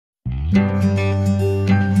Welcome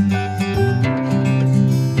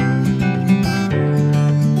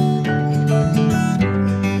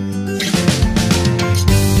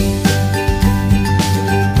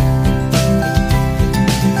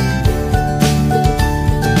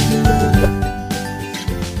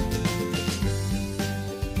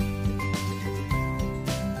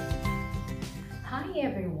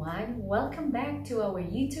back to our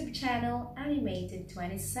YouTube channel,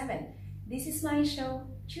 Animated27. This is my show,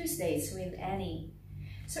 Tuesdays with Annie.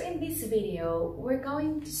 So in this video, we're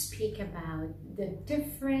going to speak about the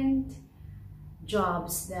different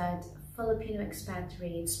jobs that Filipino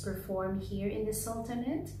expatriates perform here in the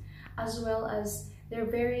Sultanate, as well as their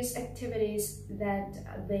various activities that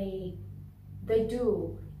they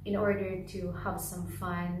do in order to have some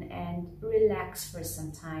fun and relax for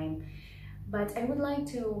some time. But I would like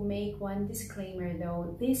to make one disclaimer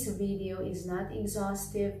though. This video is not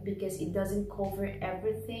exhaustive because it doesn't cover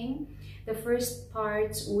everything. The first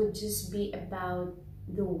parts would just be about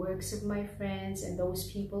the works of my friends and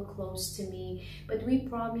those people close to me. But we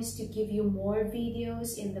promise to give you more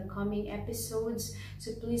videos in the coming episodes.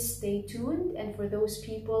 So please stay tuned. And for those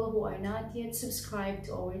people who are not yet subscribed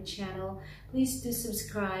to our channel, please do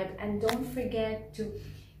subscribe. And don't forget to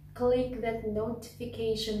click that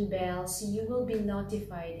notification bell so you will be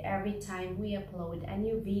notified every time we upload a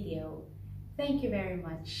new video. Thank you very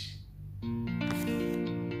much.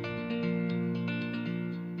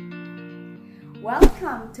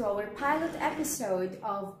 Welcome to our pilot episode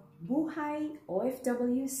of Buhay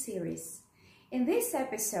OFW series. In this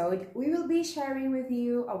episode, we will be sharing with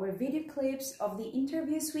you our video clips of the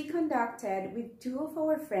interviews we conducted with two of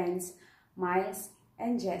our friends, Miles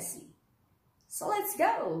and Jessie. So let's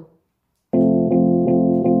go!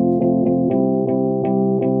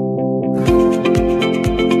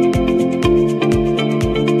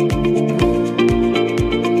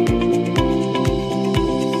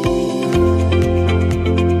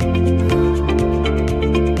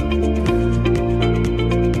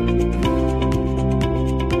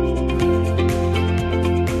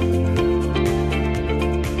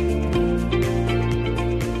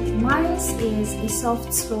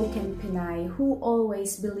 Soft-spoken Pinay who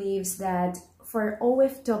always believes that for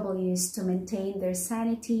OFWs to maintain their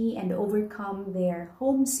sanity and overcome their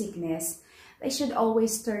homesickness, they should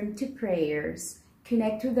always turn to prayers,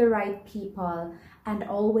 connect with the right people, and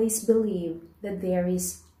always believe that there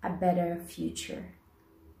is a better future.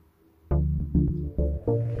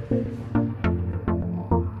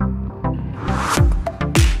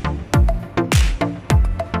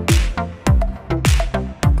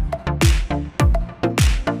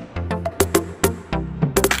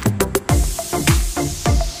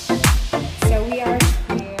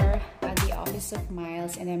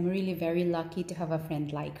 And I'm really very lucky to have a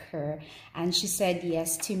friend like her, and she said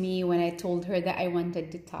yes to me when I told her that I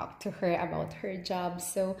wanted to talk to her about her job.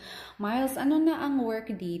 So Miles, ano na ang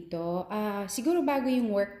work dito? Siguro bago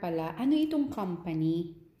yung work pala, ano itong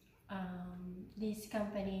company? This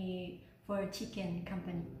company for chicken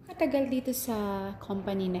company. Matagal dito sa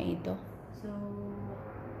company na ito? So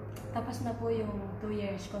tapos na po yung 2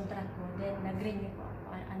 years contract ko, then nag-renew po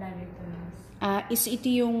another 2 years. Is ito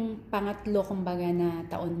yung pangatlo kumbaga na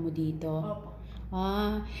taon mo dito? Opo.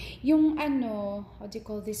 Yung ano, how do you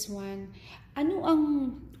call this one? Ano ang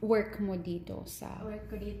work mo dito sa?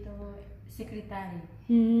 Work ko dito, secretary.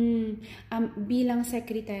 Bilang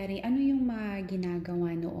secretary, ano yung mga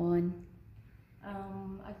ginagawa noon?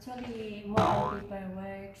 Actually, more on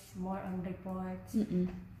paperworks, more on reports.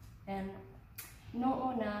 And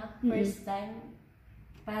noong una, first time,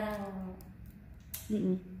 parang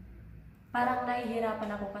nahihirapan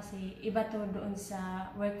ako kasi iba to doon sa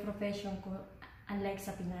work profession ko, unlike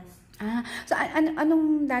sa Pinas. So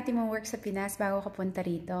anong dati mong work sa Pinas bago ka punta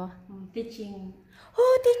rito? Teaching.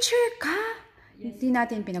 Oh, teacher ka? Yes. Hindi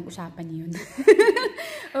natin pinag-usapan yun.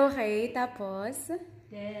 Okay, tapos?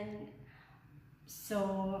 Then, so,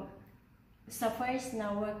 sa first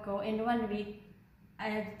na work ko, in 1 week, I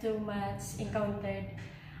have too much encountered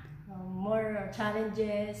more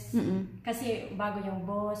challenges. Kasi bago yung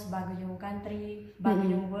boss, bago yung country, bago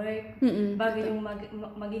yung work, bago yung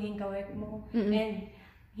magiging ka-work mo. And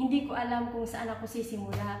hindi ko alam kung saan ako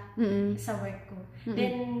sisimula sa work ko.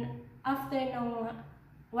 Then, after ng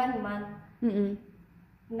 1 month,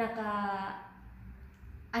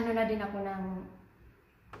 ano na din ako ng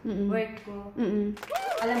work ko.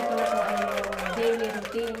 Alam ko na kung ano yung daily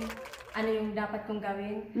routine, ano yung dapat kong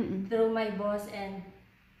gawin. Through my boss and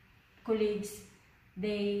colleagues,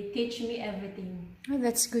 they teach me everything. Oh,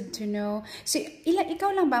 that's good to know. So, ikaw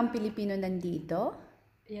lang ba ang Pilipino nandito?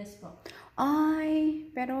 Yes po. Ay,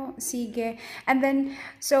 pero sige. And then,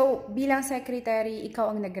 so, bilang secretary, ikaw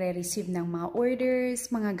ang nagre-receive ng mga orders,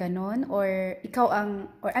 mga ganon? Or ikaw ang,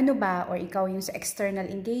 or ano ba? Or ikaw yung sa external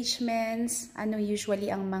engagements? Ano usually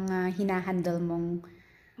ang mga hinahandle mong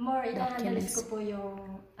More ina-handle documents? ko po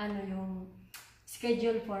yung, yung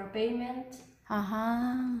schedule for payment.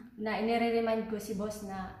 Aha. Na inire-remind ko si boss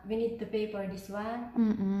na we need to pay for this one.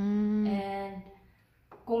 And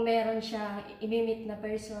kung meron siyang i-meet na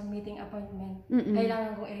person, meeting appointment,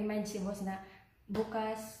 kailangan kong i-remind si boss na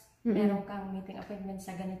bukas meron kang meeting appointment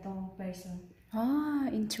sa ganitong person. Ah,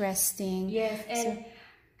 interesting. Yes, and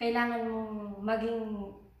kailangan mong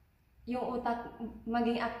maging, yung utak,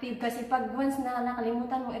 maging active kasi pag once na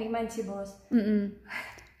nakalimutan mo i-remind si boss,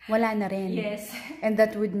 wala na rin. yes. And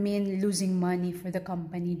that would mean losing money for the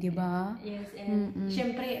company, di ba? Yes, and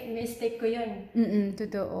syempre, mistake ko yun.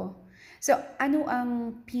 Totoo. So, ano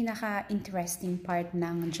ang pinaka-interesting part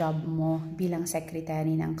ng job mo bilang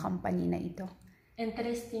secretary ng company na ito?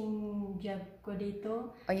 Interesting job ko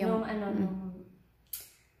dito. O yung, nung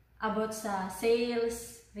about sa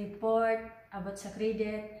sales, report, about sa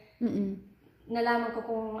credit. Nalaman ko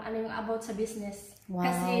kung ano yung about sa business. Wow.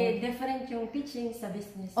 Kasi different yung teaching sa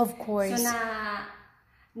business. Of course. So,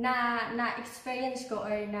 na-experience ko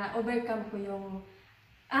or na-overcome ko yung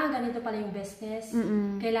ganito pala yung business.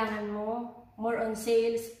 Kailangan mo more on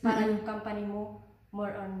sales para yung company mo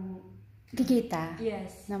more on kikita.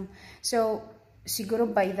 Yes. So, siguro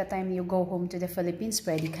by the time you go home to the Philippines,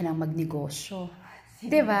 pwede ka nang magnegosyo.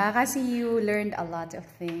 Diba? Kasi you learned a lot of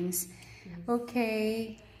things.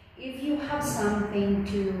 Okay. If you have something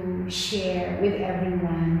to share with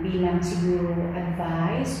everyone bilang siguro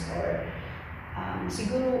advice or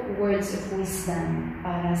siguro words of wisdom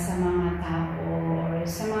para sa mga tao or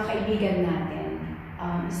sa mga kaibigan natin,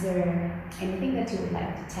 is there anything that you would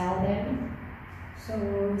like to tell them? So,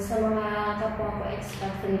 sa mga kapwa ko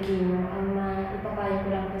expat Filipino, ang ipapayo ko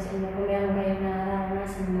lang po sa inyo, kung meron kayong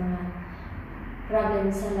nararanasan mga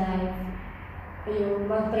problems sa life, yung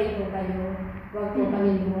mag-pray po kayo, huwag po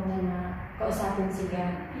kalilimutan na kausapin si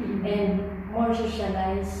God, and more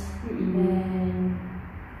socialize, and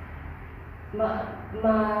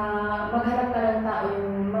maghanap ka ng tao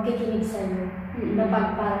yung makikinig sa iyo, na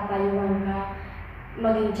pagpapayuhan ka,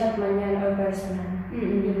 maging chat man yan or personal.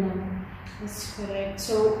 Yun lang. That's correct.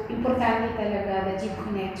 So, importante talaga that you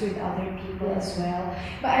connect with other people as well.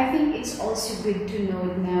 But I think it's also good to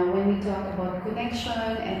note na when we talk about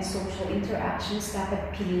connection and social interactions, dapat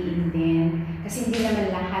piliin din. Kasi hindi naman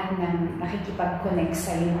lahat ng makikipag-connect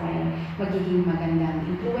sa'yo ay magiging magandang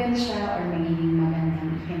influensya or magiging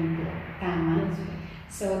magandang ehemplo. Tama?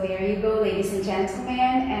 So, there you go, ladies and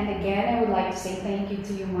gentlemen. And again, I would like to say thank you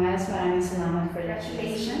to you, Miles. Maraming salamat for your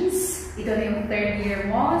patience. Ito na yung third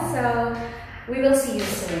year mo. So, we will see you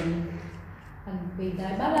soon.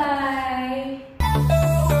 Bye-bye!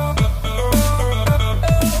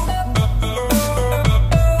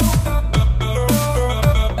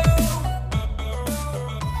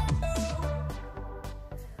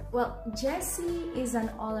 Well, Jesse is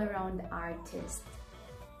an all-around artist.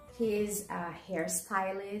 He is a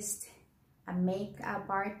hairstylist, a makeup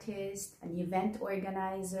artist, an event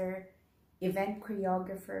organizer, event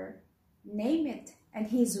choreographer, name it, and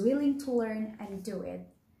he's willing to learn and do it.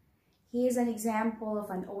 He is an example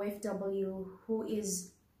of an OFW who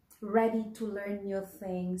is ready to learn new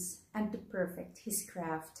things and to perfect his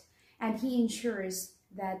craft, and he ensures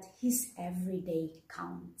that his everyday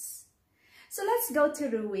counts. So let's go to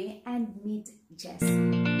Rui and meet Jess.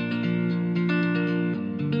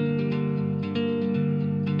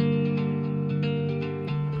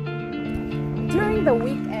 During the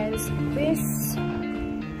weekends,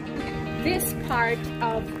 this part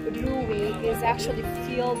of Rui is actually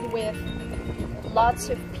filled with lots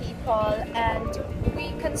of people, and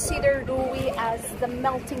we consider Rui as the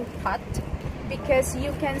melting pot because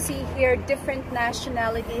you can see here different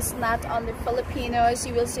nationalities, not only Filipinos.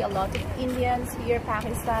 You will see a lot of Indians here,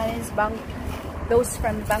 Pakistanis, those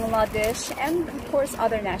from Bangladesh, and of course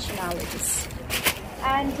other nationalities.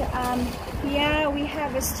 And yeah, we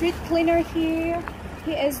have a street cleaner here.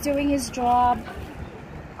 He is doing his job.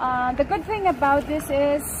 The good thing about this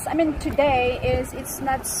is, today it's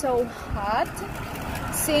not so hot.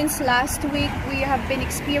 Since last week we have been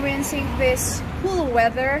experiencing this cool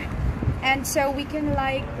weather, and so we can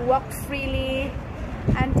like walk freely,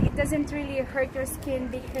 and it doesn't really hurt your skin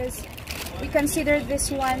because we consider this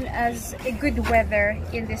one as a good weather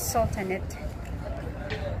in this Sultanate.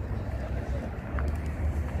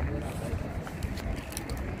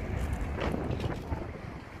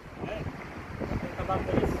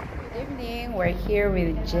 morning. We're here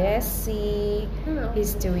with Jesse.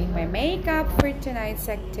 He's doing my makeup for tonight's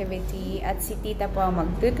activity. At si Tita po ang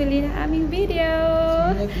magtutuli ng aming video.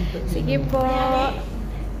 Sige po.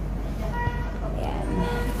 Ayan.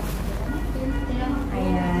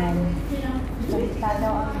 Ayan. Ito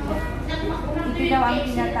daw ang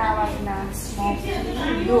tinatawag na smoky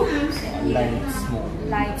look.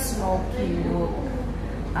 Light smoky look.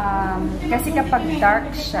 Kasi kapag dark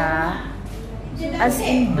siya, as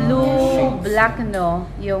in blue, black, no?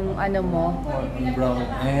 Yung ano mo? Brown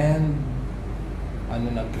and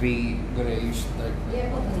grayish dark.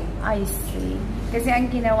 I see. Kasi ang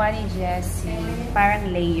ginawa ni Jessie, parang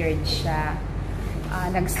layered siya.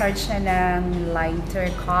 Nag-start siya ng lighter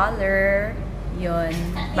color, yun,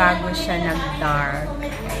 bago siya nag-dark.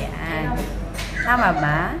 Ayan. Tama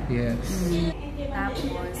ba? Yes.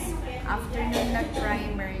 Tapos, after nung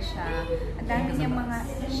nag-primer siya, ang dami niyang mga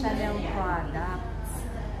Chanel products.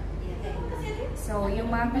 So, yung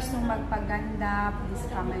mga gustong magpaganda, please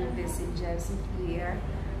come and visit Jessie here.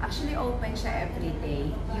 Actually, open siya every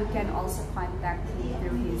day. You can also contact him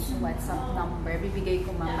through his WhatsApp number. Bibigay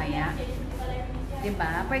ko mamaya.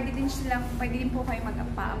 Diba? Pwede din po kayo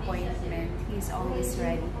mag-appointment. He's always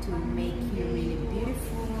ready to make you really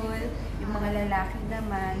beautiful. Yung mga lalaki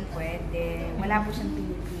naman, pwede. Wala po siyang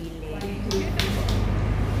pinipili.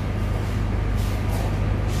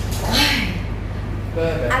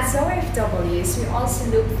 As OFWs, we also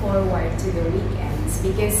look forward to the weekends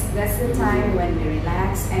because that's the time when we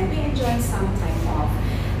relax and we enjoy some time off.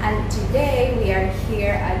 And today, we are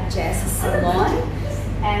here at Jessie's salon.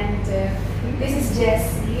 And this is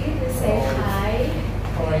Jessie. Say hi.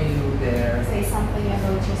 How are you there? Say something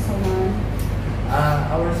about your salon.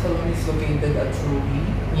 Our salon is located at Ruby,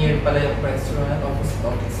 near Palayok Restaurant, opposite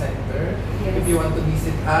Office Center. Yes. If you want to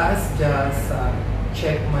visit us, just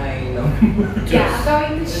check my number. Yeah, I'm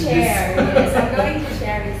going to share. Yes, I'm going to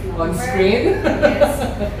share his number. On screen? Yes.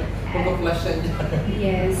 Pag-flash yan dyan.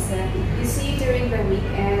 Yes. You see, during the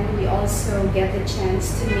weekend, we also get the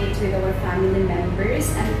chance to meet with our family members.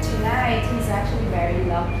 And tonight, he's actually very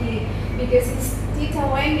lucky because his Tita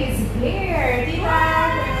Weng is here. Tita!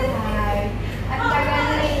 Hi!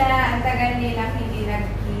 Ang tagal nila hindi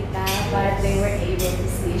nagkita, but they were able to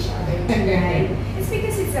see each other tonight. It's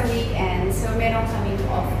because it's a weekend, so meron kaming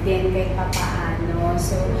off din kahit papaano.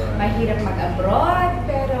 So, mahirap mag-abroad,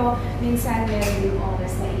 pero minsan meron yung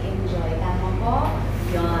oras na i-enjoy. Tama po?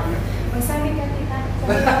 Yun. Magsabi ka, Tita,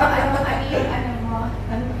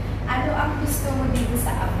 ano ang gusto mo dito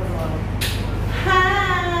sa abroad?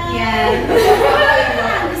 Hi! Yan.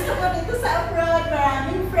 Gusto ko dito sa abroad,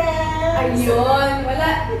 maraming friends. Ayun.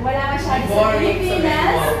 Wala masyado sa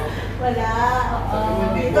Pilipinas. Wala.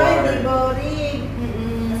 Oo. Dito hindi boring.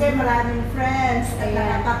 Kasi maraming friends. At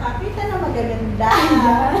Ayan. nakakakita na magaganda.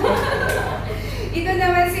 Ito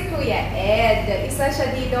naman si Kuya Ed. Isa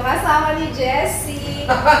siya dito kasama ni Jessie.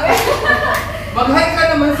 Mag-hi ka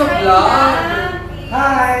naman sa vlog!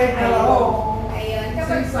 Hi! Hello! Ayun.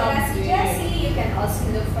 Kapag wala si Jessie, you can also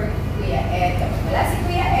look for Kuya Ed. Kapag wala si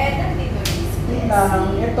Kuya Ed, nandito rin si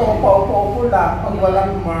Jessie. Ito, paupo-upo lang. Pag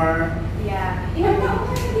walang mar. Yeah. Ilang taon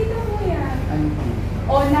ka na dito, Kuya?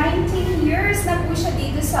 19 years na po siya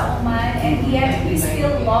dito sa Oman and yet he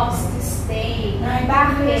still loves to stay.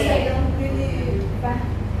 Bakit?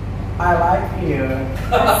 I like here.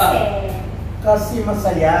 Kasi, Kasi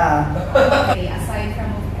masaya. okay, aside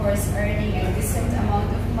from of course earning a decent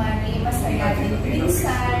amount of money, masaya din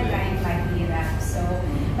minsan kahit mahirap. So,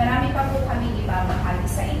 marami pa po kaming ibabahagi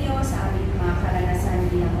sa inyo sa aming mga karanasan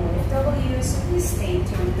bilang OFWs. So, please stay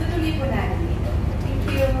tuned. Tutuloy po natin ito. Thank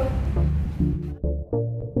you!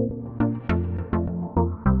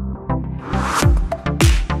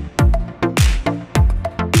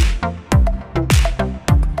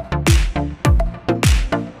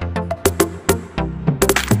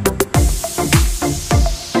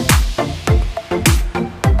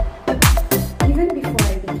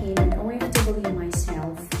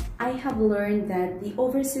 Learned that the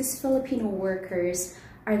overseas Filipino workers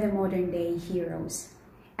are the modern day heroes.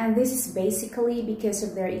 And this is basically because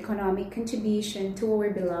of their economic contribution to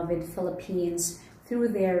our beloved Philippines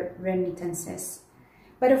through their remittances.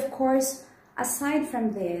 But of course, aside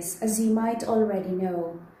from this, as you might already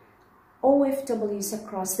know, OFWs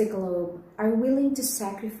across the globe are willing to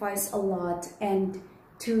sacrifice a lot and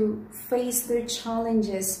to face their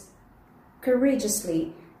challenges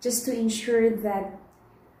courageously just to ensure that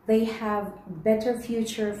they have better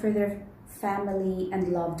future for their family and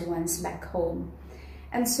loved ones back home.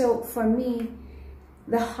 And so for me,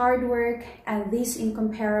 the hard work and these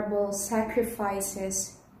incomparable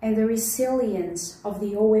sacrifices and the resilience of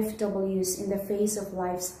the OFWs in the face of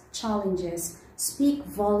life's challenges speak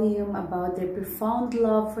volume about their profound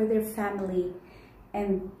love for their family,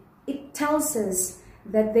 and it tells us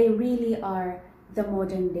that they really are the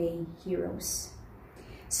modern day heroes.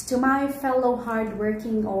 So to my fellow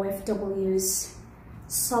hardworking OFWs,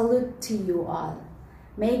 salute to you all.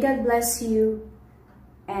 May God bless you,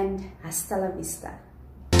 and hasta la vista.